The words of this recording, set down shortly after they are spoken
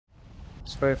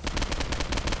Let's wait.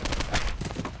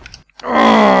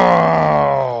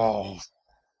 Oh!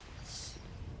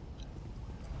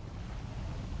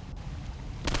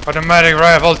 Automatic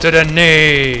rifle to the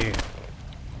knee!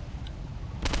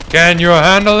 Can you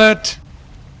handle it?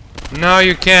 No,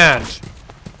 you can't.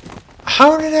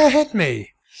 How did that hit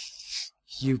me?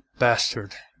 You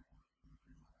bastard.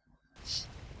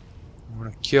 I'm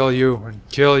gonna kill you and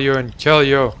kill you and kill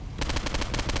you.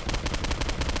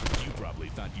 You probably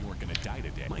thought you weren't gonna die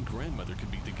today. My grandmother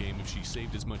could beat the game if she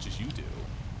saved as much as you do.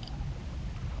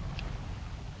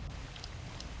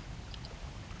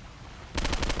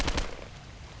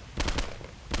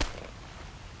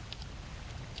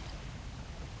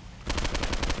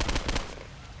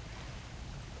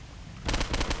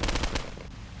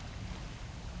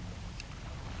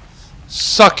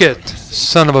 Suck it,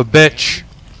 son of a bitch.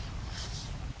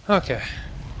 Okay.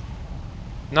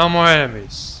 No more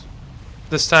enemies.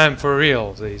 This time for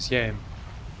real, this game.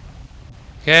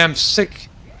 Okay, I'm sick.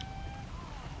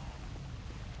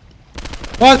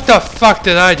 What the fuck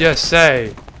did I just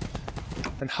say?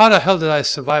 And how the hell did I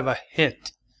survive a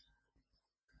hit?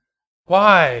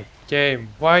 Why, game?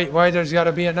 Why there's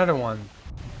gotta be another one?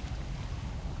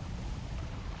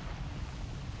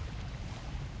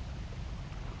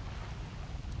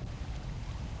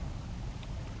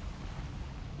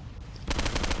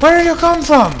 Where did you come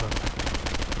from?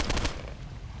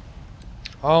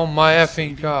 Oh my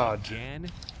effing god. Again?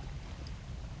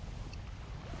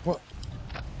 What?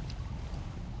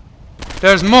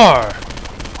 There's more!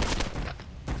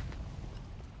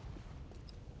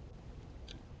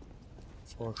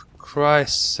 For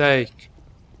Christ's sake.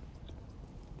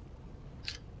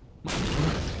 My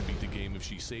grandmother could beat the game if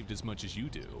she saved as much as you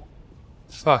do.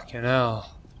 Fucking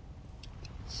hell.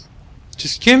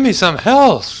 Just give me some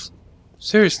health!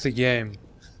 Seriously, game.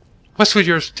 What's with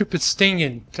your stupid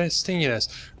stinginess?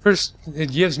 First,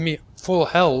 it gives me full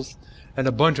health and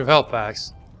a bunch of health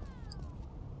packs.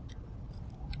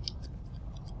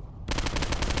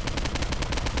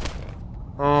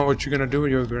 Oh, what you gonna do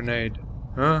with your grenade?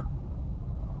 Huh?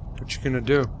 What you gonna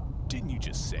do? Didn't you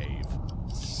just save?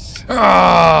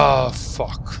 Ah,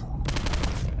 fuck.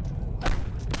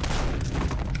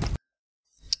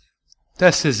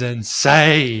 This is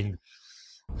insane.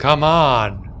 Come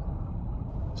on.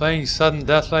 Playing sudden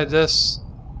death like this.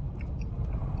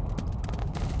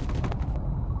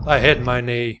 I hit my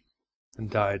knee and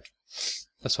died.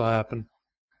 That's what happened.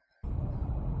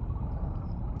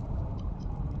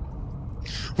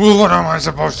 Well, what am I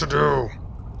supposed to do?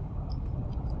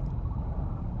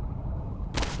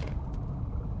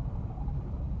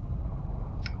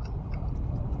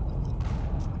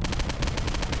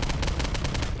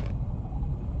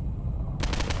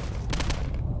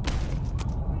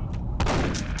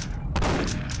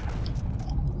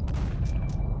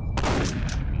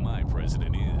 My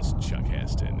president is Chuck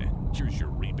Heston. Here's your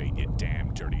rebate, you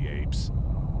damn dirty apes.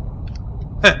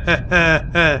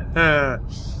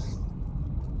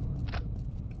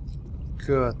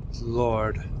 Good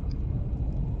lord.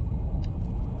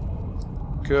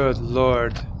 Good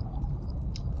lord.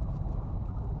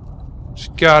 There's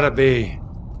gotta be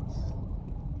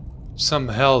some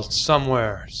health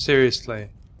somewhere.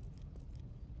 Seriously.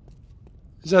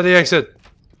 Is that the exit?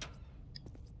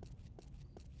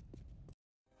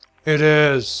 It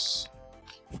is.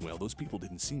 Well, those people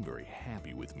didn't seem very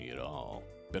happy with me at all.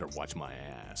 Better watch my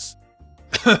ass.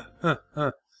 I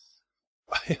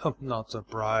am not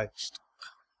surprised.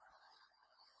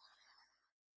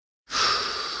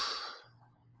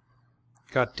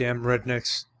 Goddamn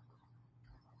rednecks.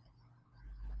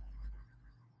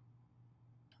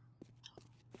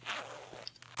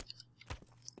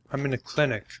 I'm in a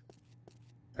clinic.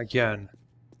 Again.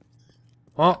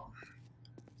 Well,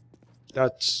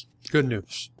 that's good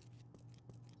news.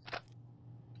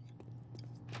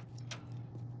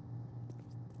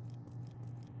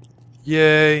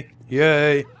 Yay!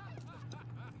 Yay!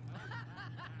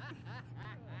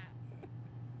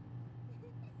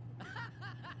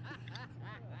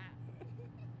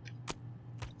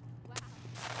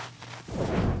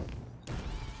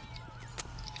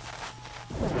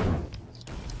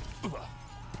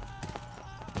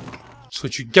 That's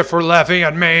what you get for laughing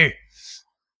at me!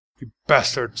 You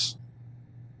bastards!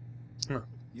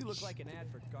 You look like an ad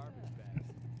for garbage bags.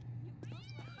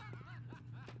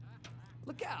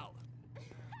 Look out!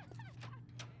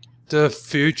 The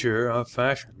future of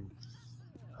fashion.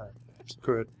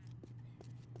 Screw it.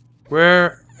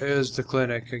 Where is the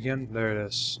clinic again? There it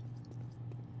is.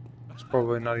 It's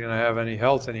probably not gonna have any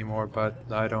health anymore,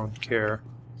 but I don't care.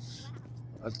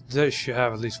 They should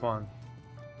have at least one.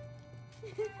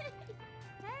 Hey!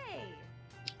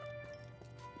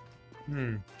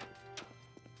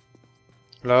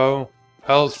 Hello?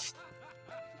 Health?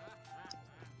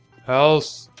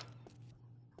 Health?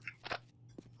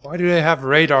 Why do they have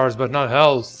radars but not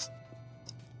health?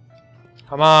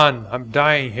 Come on, I'm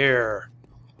dying here.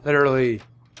 Literally.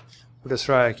 That's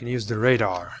right, I can use the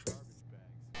radar.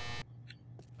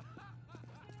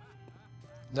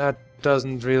 That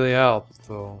doesn't really help,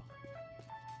 though.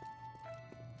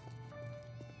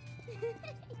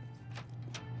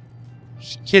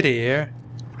 There's a kitty here.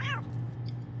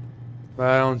 But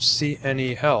I don't see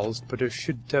any health, but there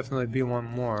should definitely be one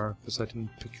more, because I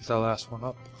didn't pick the last one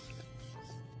up.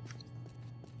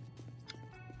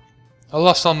 I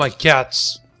lost all my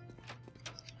cats!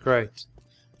 Great.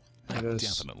 I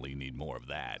definitely need more of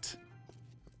that.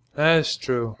 That is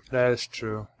true. That is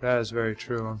true. That is very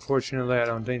true. Unfortunately, I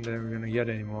don't think that we're gonna get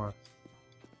any more.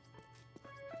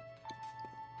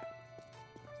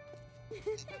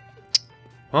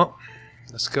 Well,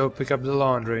 let's go pick up the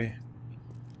laundry.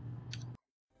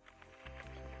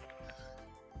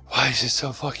 Why is it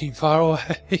so fucking far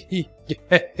away?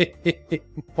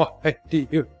 Why do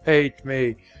you hate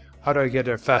me? How do I get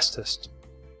there fastest?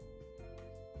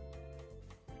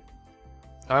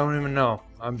 I don't even know.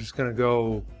 I'm just gonna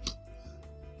go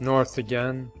north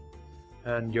again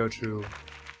and go to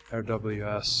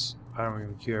RWS. I don't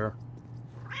even care.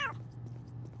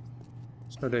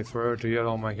 It's no day for her to get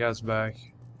all my cats back.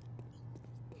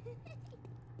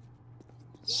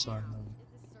 Simon.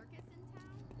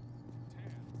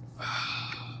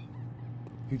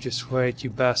 You just wait, you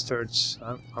bastards.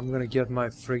 I'm gonna get my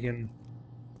friggin'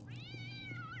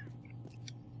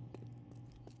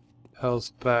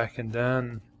 health back, and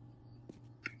then...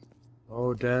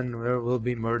 oh, then there will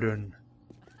be murder.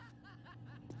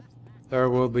 There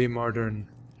will be murder.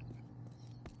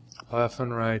 Left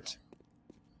and right.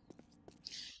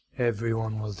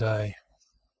 Everyone will die.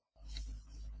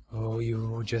 Oh,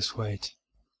 you just wait.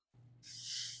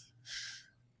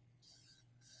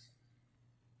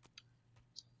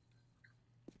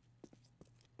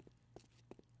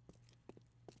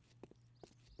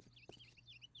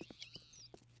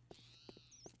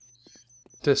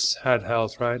 This had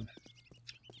health, right?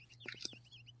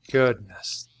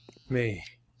 Goodness me.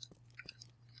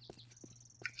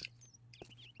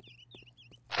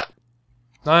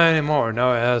 Not anymore,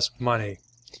 now it has money.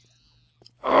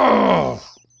 Oh,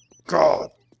 God.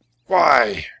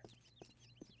 Why?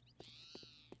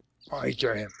 Why,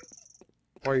 game?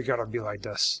 Why you gotta be like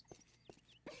this?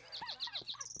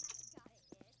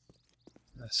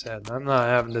 I said, I'm not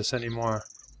having this anymore.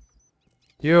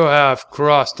 You have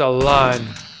crossed the line,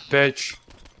 bitch.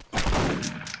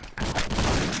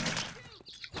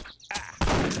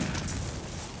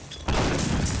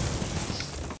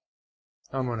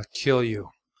 I'm gonna kill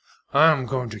you. I'm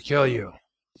going to kill you.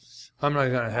 I'm not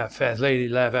gonna have fat lady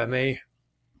laugh at me.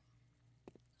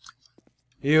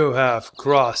 You have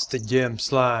crossed the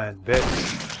gimps line,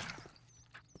 bitch.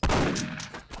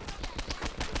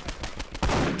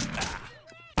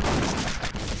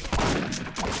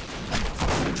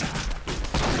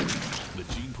 The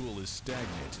gene pool is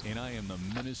stagnant, and I am the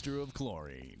Minister of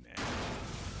Chlorine.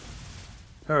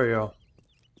 There we go.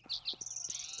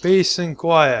 Peace and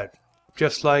quiet.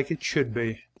 Just like it should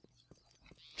be.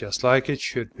 Just like it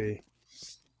should be.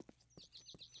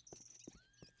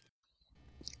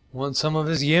 Want some of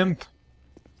this gimp?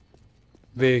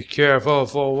 Be careful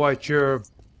for what you're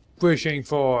wishing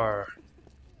for.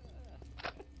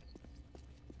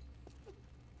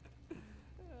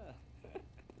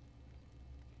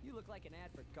 You look like an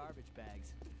ad for garbage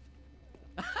bags.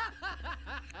 Damn,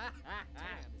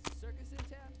 is the circus in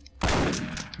town?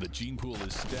 The gene pool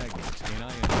is stagnant, and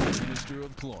I am the Minister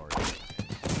of Chlorine.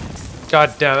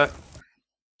 God damn it.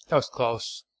 That was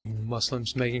close. You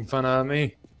Muslims making fun out of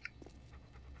me.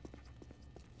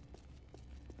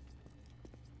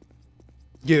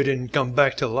 You didn't come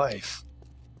back to life.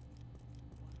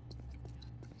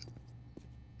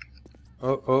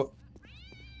 Oh,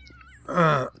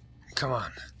 oh. Come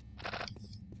on.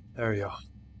 There we go.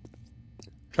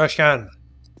 Trash can.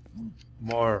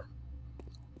 More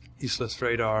useless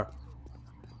radar.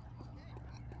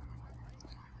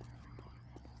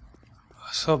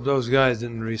 Let's hope those guys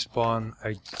didn't respawn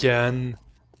again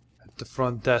at the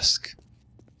front desk.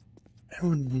 That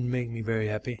wouldn't make me very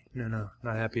happy. No,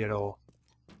 not happy at all.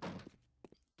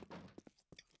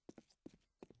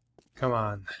 Come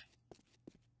on.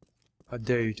 How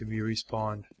dare you to be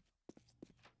respawned.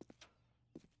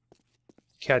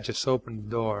 Cat just opened the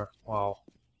door. Wow.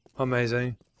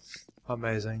 Amazing.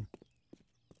 Amazing.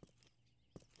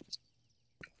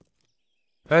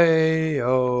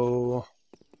 Hey-oh.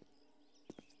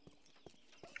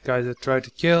 Guys that tried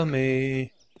to kill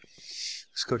me.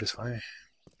 Let's go this way.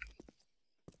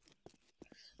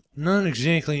 Not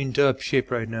exactly in top shape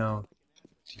right now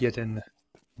to get in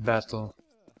battle.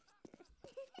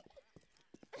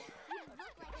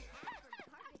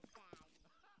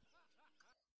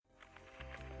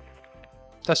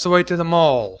 That's the way to the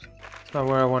mall. It's not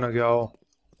where I want to go.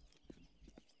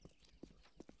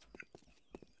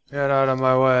 Get out of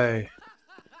my way.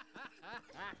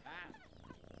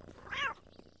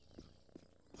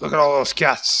 Look at all those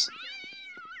cats.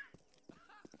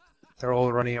 They're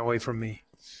all running away from me.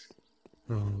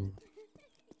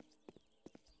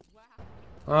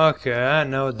 Okay, I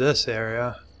know this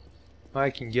area.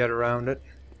 I can get around it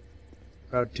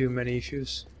without too many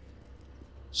issues.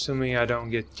 Assuming I don't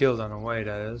get killed on the way,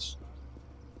 that is.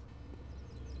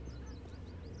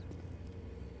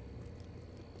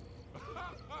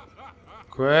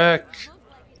 Quick!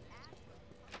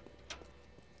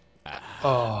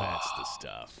 Oh, That's the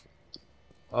stuff.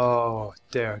 oh,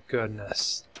 dear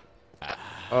goodness. That's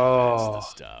Oh, the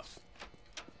stuff.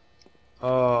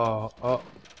 oh, oh,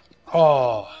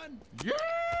 oh.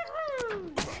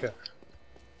 Shit.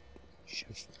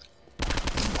 Shit.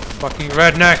 Fucking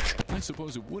redneck! I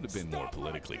suppose it would have been more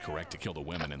politically correct to kill the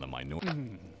women and the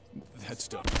minority. That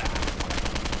stuff.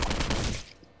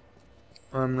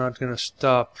 I'm not gonna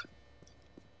stop.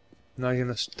 I'm not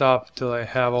gonna stop till I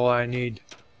have all I need.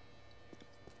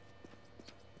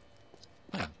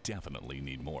 I definitely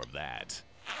need more of that.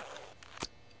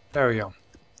 There we go.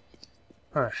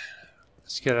 Alright.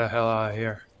 Let's get the hell out of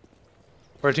here.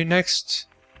 Where to next?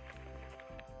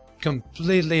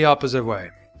 Completely opposite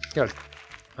way. Good.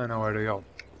 I know where to go.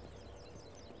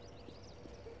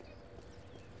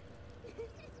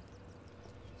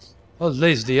 Well, at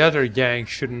least the other gang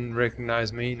shouldn't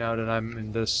recognize me now that I'm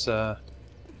in this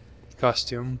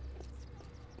costume.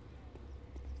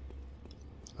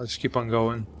 I'll just keep on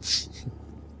going.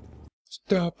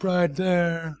 Stop right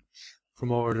there!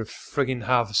 From over the friggin'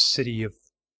 half a city of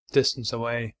distance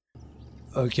away.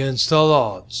 Against all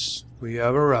odds, we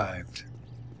have arrived.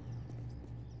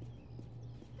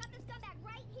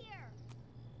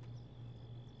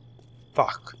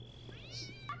 Fuck.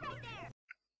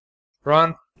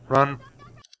 Run, run.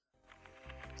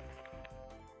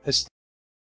 It's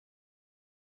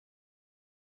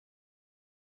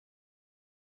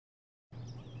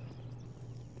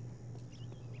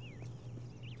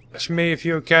catch me if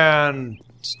you can,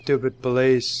 stupid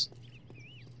police.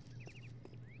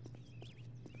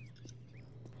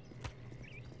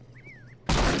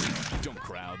 Don't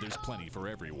crowd, there's plenty for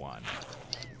everyone.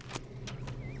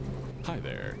 Hi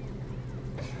there.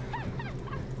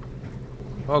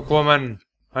 Look, woman,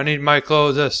 I need my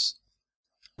clothes.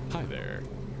 Hi there.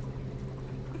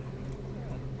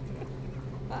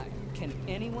 Hi, can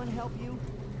anyone help you?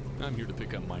 I'm here to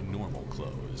pick up my normal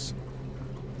clothes.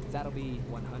 That'll be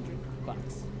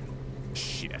 $100.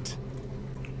 Shit.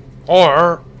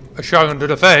 Or a shotgun to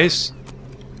the face.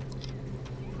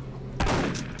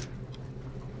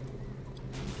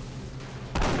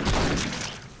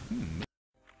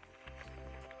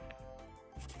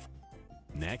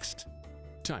 Next,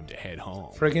 time to head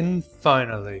home. Friggin'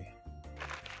 finally.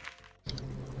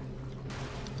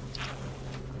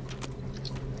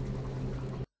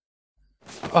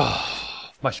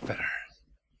 Oh, much better.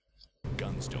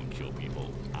 Guns don't kill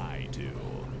people, I do.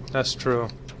 That's true.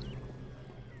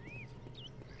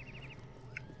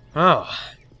 Oh.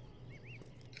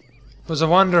 It was a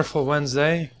wonderful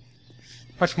Wednesday.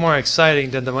 Much more exciting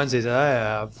than the Wednesdays that I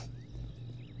have.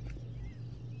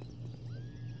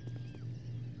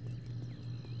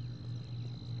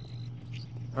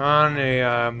 Honey,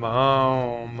 I'm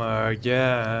home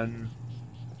again.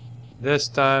 This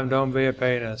time, don't be a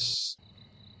penis.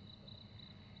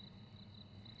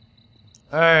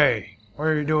 Hey, what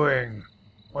are you doing?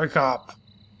 Wake up.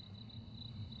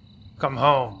 Come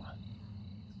home.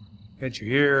 Can't you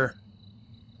hear?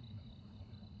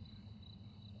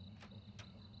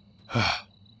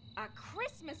 A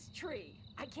Christmas tree!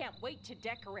 I can't wait to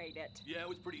decorate it. Yeah, it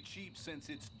was pretty cheap since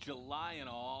it's July and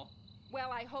all.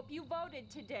 Well, I hope you voted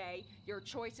today. Your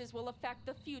choices will affect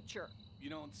the future. You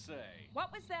don't say.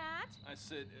 What was that? I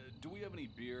said, do we have any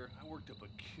beer? I worked up a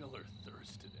killer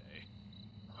thirst today.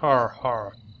 Har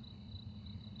har.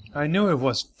 I knew it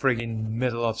was friggin'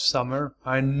 middle of summer.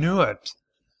 I knew it.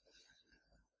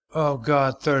 Oh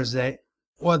god, Thursday.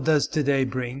 What does today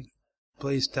bring?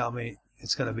 Please tell me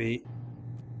it's gonna be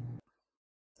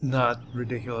not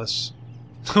ridiculous.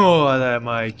 Oh, what am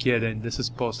I kidding? This is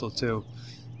Postal too.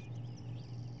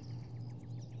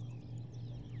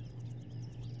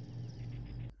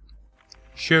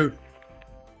 Shoot.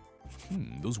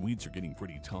 Those weeds are getting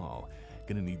pretty tall.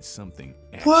 gonna need something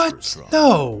extra What? strong.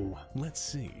 No! Let's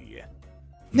see.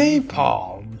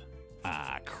 Napalm!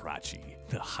 Ah, crotchy.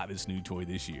 The hottest new toy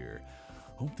this year.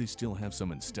 Hope they still have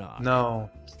some in stock. No,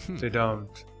 they don't.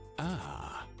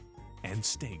 Ah, and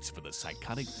steaks for the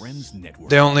Psychotic Friends Network.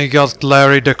 They only got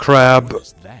Larry the Crab. What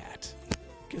is that?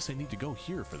 Guess I need to go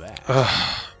here for that.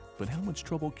 But how much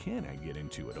trouble can I get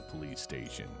into at a police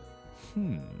station?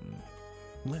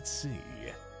 Let's see.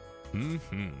 And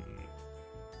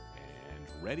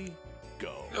ready,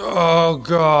 go. Oh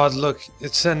god, look,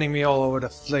 it's sending me all over the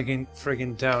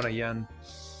friggin' town again.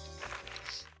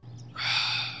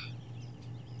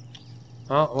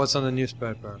 Oh, what's on the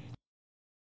newspaper?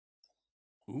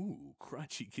 Ooh,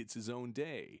 Crotchy gets his own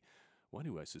day. Why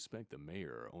do I suspect the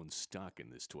mayor owns stock in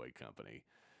this toy company?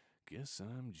 Guess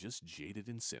I'm just jaded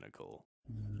and cynical.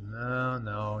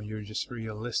 No, you're just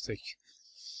realistic.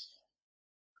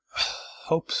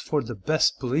 Hopes for the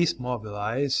best police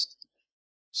mobilized.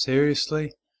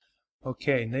 Seriously?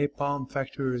 Okay, Napalm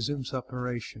Factory resumes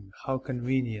operation. How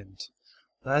convenient.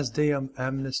 Last day of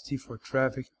amnesty for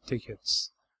traffic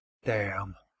tickets.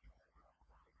 Damn.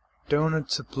 Donut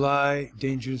supply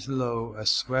dangers low as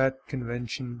SWAT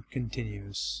convention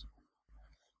continues.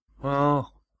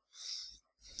 Well,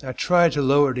 I tried to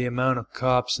lower the amount of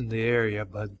cops in the area,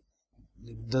 but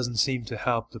it doesn't seem to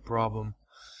help the problem.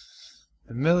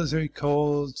 The military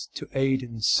called to aid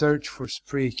in search for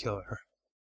spree killer.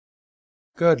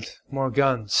 Good, more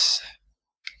guns.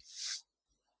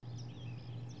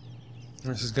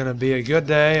 This is gonna be a good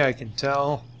day, I can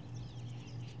tell.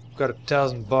 Got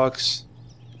 $1,000.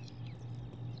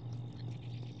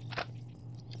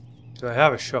 Do I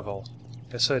have a shovel?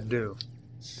 Yes, I do.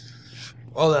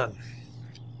 Well then.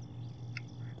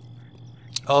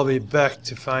 I'll be back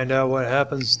to find out what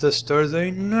happens this Thursday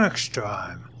next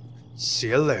time. See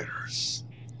you later.